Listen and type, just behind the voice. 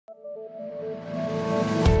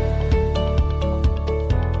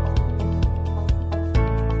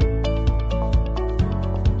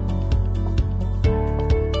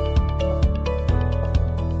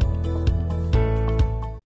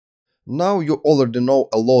Now you already know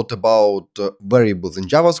a lot about variables in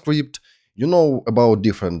JavaScript, you know about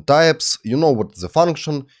different types, you know what is a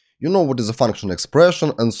function, you know what is a function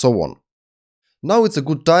expression, and so on. Now it's a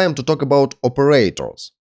good time to talk about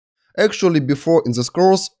operators. Actually, before in this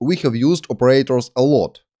course we have used operators a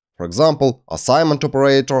lot. For example, assignment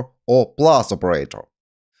operator or plus operator.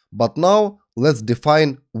 But now let's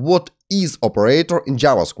define what is operator in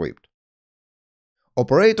JavaScript.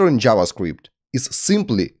 Operator in JavaScript is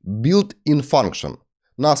simply built-in function,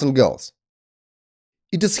 nothing else.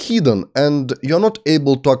 It is hidden and you're not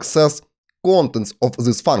able to access contents of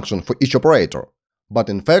this function for each operator, but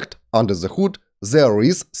in fact, under the hood, there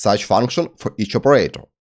is such function for each operator.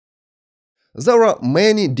 There are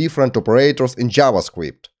many different operators in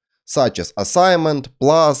JavaScript, such as assignment,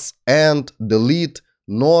 plus, and, delete,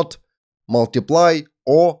 not, multiply,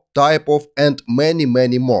 or, type of, and many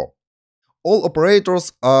more. All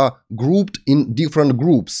operators are grouped in different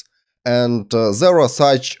groups, and there are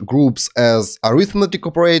such groups as arithmetic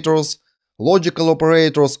operators, logical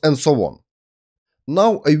operators, and so on.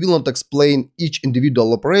 Now I will not explain each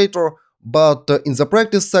individual operator, but in the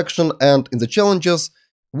practice section and in the challenges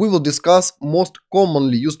we will discuss most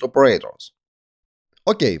commonly used operators.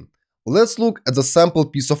 Okay, let's look at the sample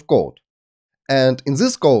piece of code. And in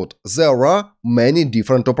this code there are many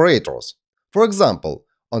different operators. For example,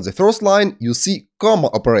 on the first line you see comma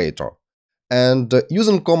operator, and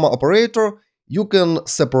using comma operator you can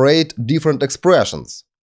separate different expressions.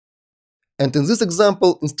 And in this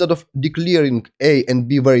example, instead of declaring a and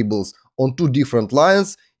b variables on two different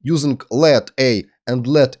lines using let a and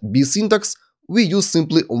let b syntax, we use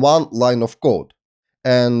simply one line of code.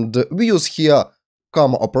 And we use here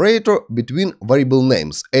comma operator between variable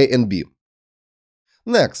names a and b.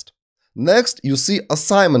 Next you see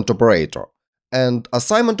assignment operator. And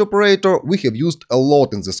assignment operator we have used a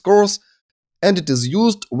lot in this course, and it is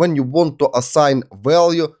used when you want to assign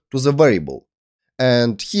value to the variable.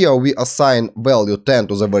 And here we assign value 10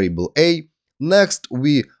 to the variable a. Next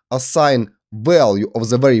we assign value of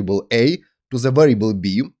the variable a to the variable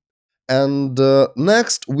b. And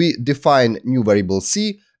next we define new variable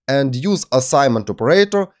c and use assignment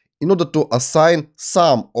operator in order to assign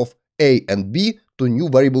sum of a and b to new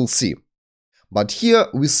variable c. But here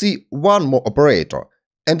we see one more operator,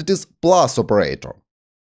 and it is plus operator.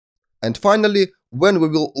 And finally, when we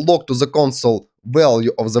will log to the console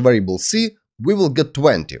value of the variable c, we will get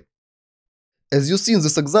 20. As you see in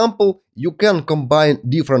this example, you can combine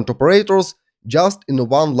different operators just in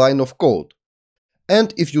one line of code.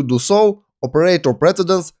 And if you do so, operator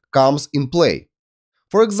precedence comes in play.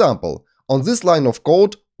 For example, on this line of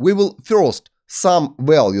code, we will first sum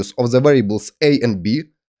values of the variables a and b,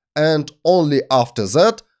 and only after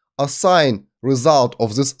that assign result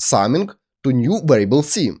of this summing to new variable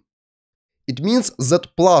c. It means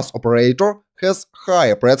that plus operator has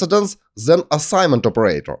higher precedence than assignment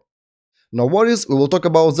operator. No worries, we will talk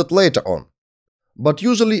about that later on. But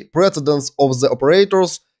usually precedence of the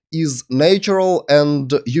operators is natural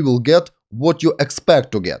and you will get what you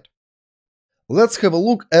expect to get. Let's have a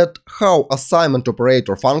look at how assignment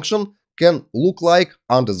operator function can look like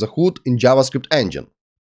under the hood in JavaScript engine.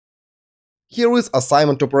 Here is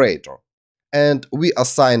assignment operator, and we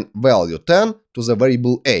assign value 10 to the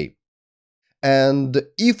variable a. And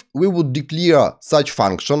if we would declare such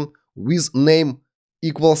function with name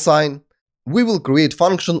equal sign, we will create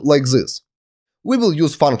function like this. We will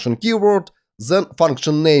use function keyword, then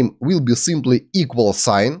function name will be simply equal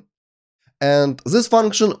sign, and this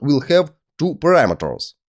function will have two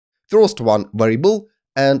parameters. First one variable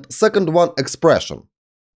and second one expression.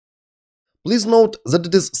 Please note that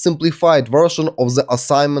it is simplified version of the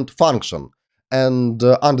assignment function, and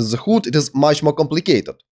under the hood it is much more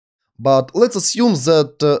complicated. But let's assume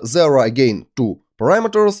that there are again two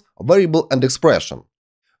parameters, variable and expression.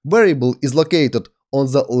 Variable is located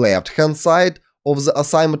on the left-hand side of the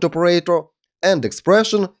assignment operator, and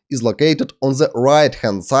expression is located on the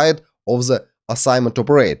right-hand side of the assignment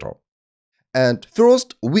operator. And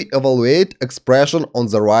first we evaluate expression on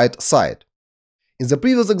the right side. In the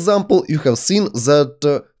previous example, you have seen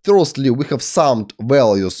that firstly we have summed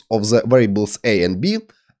values of the variables a and b,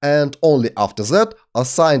 and only after that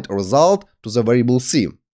assigned a result to the variable c.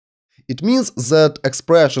 It means that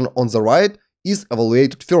expression on the right is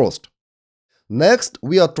evaluated first. Next,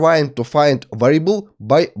 we are trying to find variable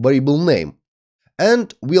by variable name,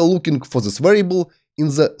 and we are looking for this variable in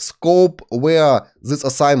the scope where this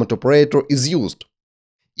assignment operator is used.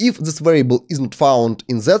 If this variable isn't found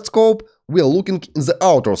in that scope, we are looking in the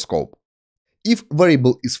outer scope. If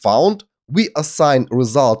variable is found, we assign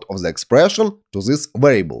result of the expression to this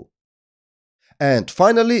variable. And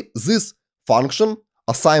finally, this function,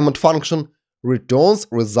 assignment function returns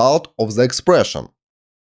result of the expression.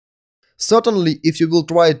 Certainly, if you will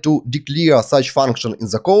try to declare such function in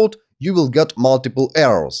the code, you will get multiple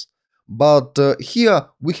errors. But here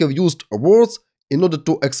we have used words in order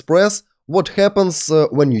to express what happens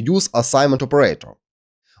when you use assignment operator.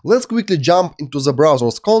 Let's quickly jump into the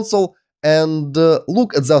browser's console and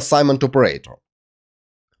look at the assignment operator.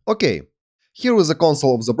 Okay, here is the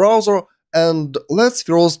console of the browser, and let's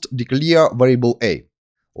first declare variable a.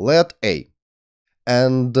 Let a.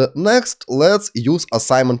 And next, let's use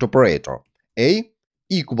assignment operator. A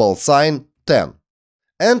equals sign 10.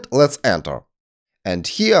 And let's enter. And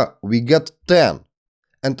here we get 10.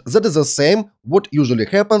 And that is the same what usually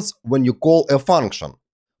happens when you call a function.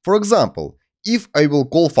 For example, if I will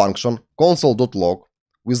call function console.log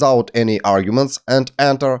without any arguments and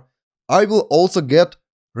enter, I will also get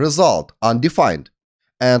result undefined.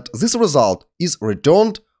 And this result is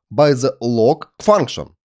returned by the log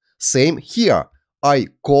function. Same here. I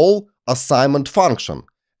call assignment function,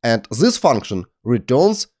 and this function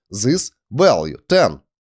returns this value 10.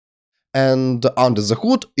 And under the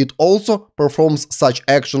hood, it also performs such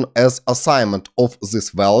action as assignment of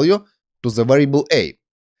this value to the variable a.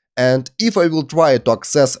 And if I will try to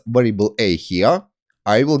access variable a here,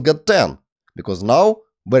 I will get 10, because now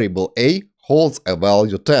variable a holds a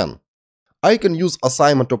value 10. I can use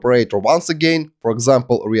assignment operator once again, for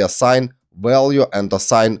example, reassign value and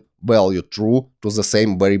assign value true to the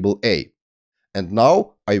same variable a. And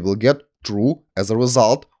now I will get true as a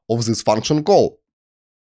result of this function call.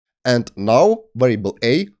 And now variable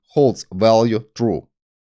a holds value true.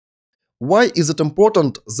 Why is it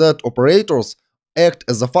important that operators act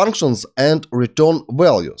as the functions and return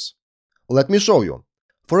values? Let me show you.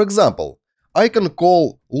 For example, I can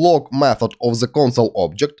call log method of the console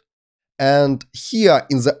object, and here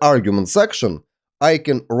in the argument section, I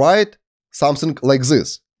can write something like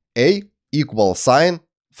this: a equals sign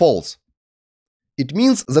false. It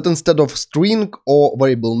means that instead of string or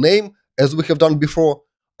variable name, as we have done before,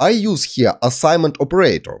 I use here assignment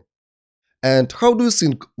operator. And how do you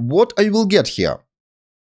think what I will get here?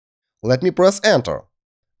 Let me press enter,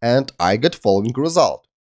 and I get following result.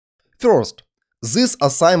 First, this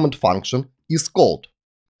assignment function is called,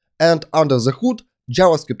 and under the hood,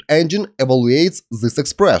 JavaScript engine evaluates this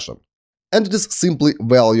expression, and it is simply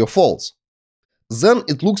value false. Then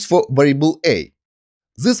it looks for variable a.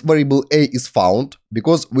 This variable a is found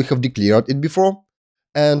because we have declared it before,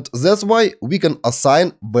 and that's why we can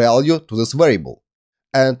assign value to this variable.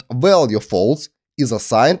 And value false is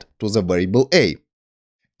assigned to the variable a.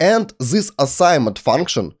 And this assignment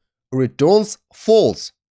function returns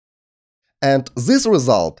false. And this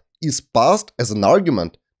result is passed as an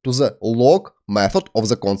argument to the log method of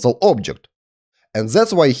the console object. And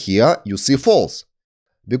that's why here you see false,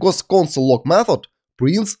 because console log method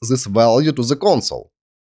prints this value to the console.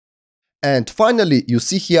 And finally, you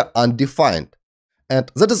see here undefined.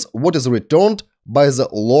 And that is what is returned by the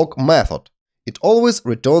log method. It always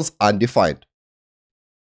returns undefined.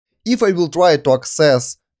 If I will try to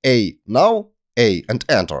access a now, a and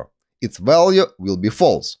enter, its value will be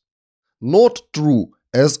false. Not true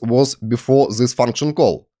as was before this function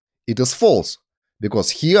call. It is false,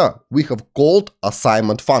 because here we have called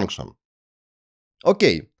assignment function.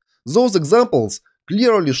 Okay, those examples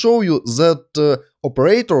clearly show you that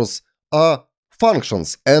operators are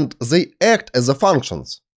functions and they act as a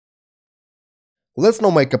functions. Let's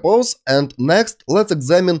now make a pause, and next let's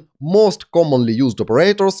examine most commonly used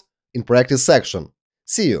operators in practice section.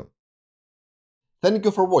 See you! Thank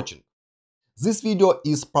you for watching. This video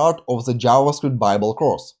is part of the JavaScript Bible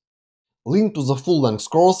course. Link to the full-length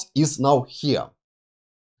course is now here.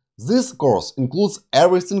 This course includes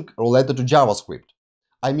everything related to JavaScript.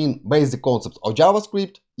 I mean basic concepts of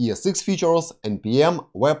JavaScript, ES6 features, NPM,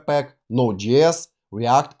 Webpack, Node.js,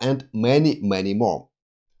 React, and many more.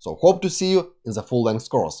 So hope to see you in the full-length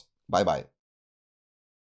course. Bye bye.